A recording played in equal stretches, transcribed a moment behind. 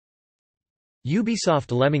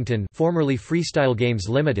Ubisoft Leamington, formerly FreeStyleGames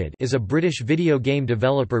Limited, is a British video game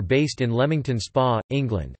developer based in Leamington Spa,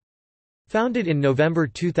 England. Founded in November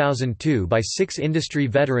 2002 by 6 industry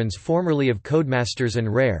veterans formerly of Codemasters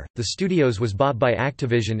and Rare, the studios was bought by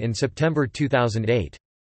Activision in September 2008.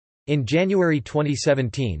 In January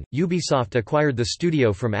 2017, Ubisoft acquired the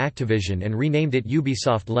studio from Activision and renamed it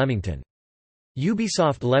Ubisoft Leamington.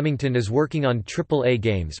 Ubisoft Leamington is working on AAA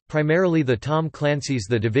games, primarily the Tom Clancy's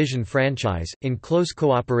The Division franchise, in close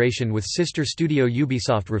cooperation with sister studio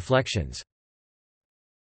Ubisoft Reflections.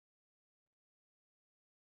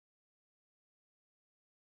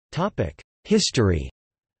 History.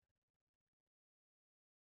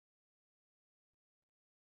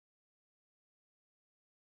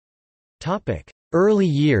 Early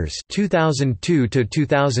years 2002 to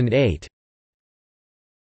 2008.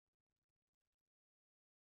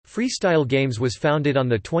 FreeStyleGames was founded on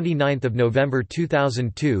 29 November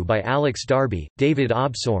 2002 by Alex Darby, David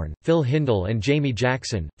Obsorn, Phil Hindle and Jamie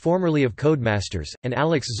Jackson, formerly of Codemasters, and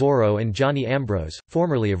Alex Zorro and Johnny Ambrose,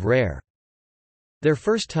 formerly of Rare. Their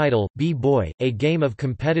first title, B-Boy, a game of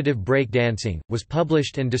competitive break dancing, was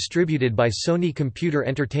published and distributed by Sony Computer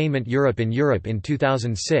Entertainment Europe in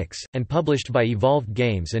 2006, and published by Evolved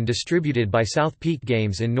Games and distributed by South Peak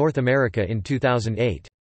Games in North America in 2008.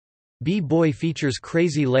 B-Boy features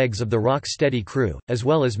Crazy Legs of the Rocksteady crew, as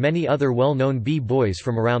well as many other well-known B-Boys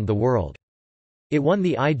from around the world. It won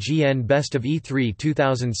the IGN Best of E3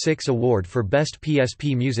 2006 award for Best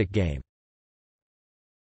PSP Music Game.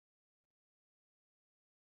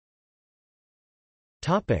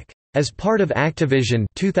 As part of Activision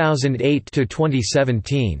 2008 to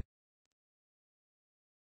 2017.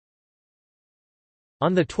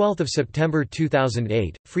 On 12 September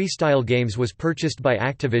 2008, FreeStyleGames was purchased by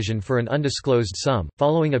Activision for an undisclosed sum,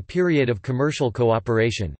 following a period of commercial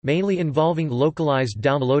cooperation, mainly involving localized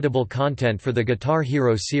downloadable content for the Guitar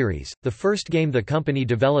Hero series. The first game the company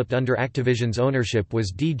developed under Activision's ownership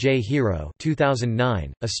was DJ Hero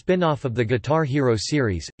 2009, a spin-off of the Guitar Hero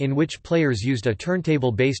series, in which players used a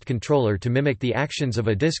turntable-based controller to mimic the actions of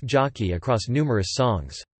a disc jockey across numerous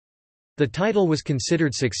songs. The title was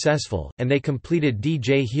considered successful, and they completed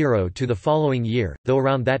DJ Hero 2 the following year, though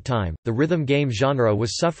around that time, the rhythm game genre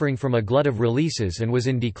was suffering from a glut of releases and was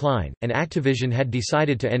in decline, and Activision had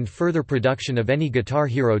decided to end further production of any Guitar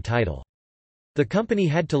Hero title. The company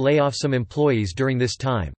had to lay off some employees during this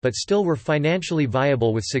time, but still were financially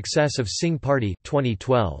viable with success of Sing Party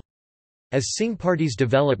 2012. As Sing Party's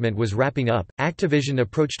development was wrapping up, Activision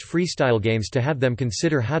approached FreeStyleGames to have them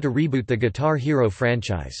consider how to reboot the Guitar Hero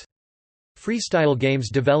franchise. FreeStyleGames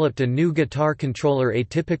developed a new guitar controller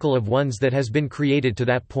atypical of ones that has been created to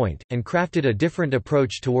that point, and crafted a different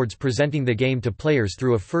approach towards presenting the game to players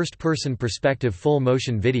through a first-person perspective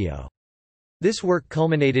full-motion video. This work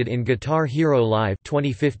culminated in Guitar Hero Live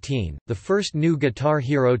 2015, the first new Guitar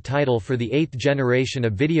Hero title for the 8th generation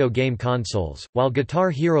of video game consoles. While Guitar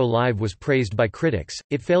Hero Live was praised by critics,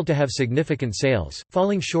 it failed to have significant sales,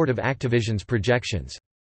 falling short of Activision's projections.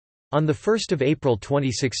 On 1 April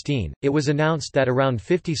 2016, it was announced that around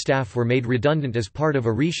 50 staff were made redundant as part of a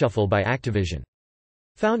reshuffle by Activision.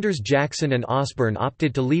 Founders Jackson and Osborne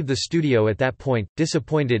opted to leave the studio at that point,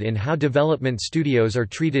 disappointed in how development studios are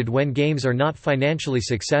treated when games are not financially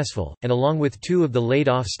successful, and along with 2 of the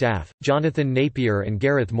laid-off staff, Jonathan Napier and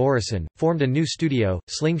Gareth Morrison, formed a new studio,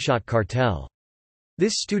 Slingshot Cartel.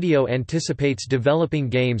 This studio anticipates developing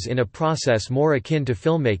games in a process more akin to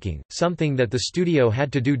filmmaking, something that the studio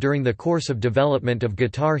had to do during the course of development of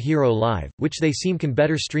Guitar Hero Live, which they seem can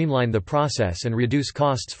better streamline the process and reduce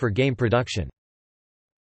costs for game production.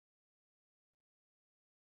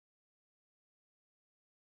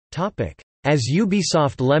 As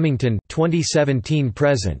Ubisoft Leamington 2017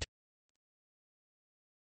 present.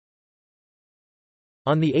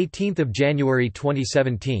 On 18 January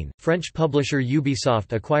 2017, French publisher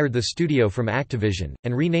Ubisoft acquired the studio from Activision,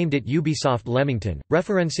 and renamed it Ubisoft Leamington,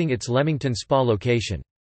 referencing its Leamington Spa location.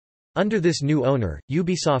 Under this new owner,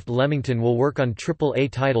 Ubisoft Leamington will work on AAA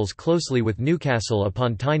titles closely with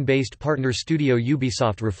Newcastle-upon-Tyne-based partner studio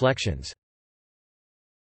Ubisoft Reflections.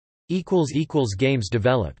 Games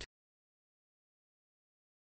developed.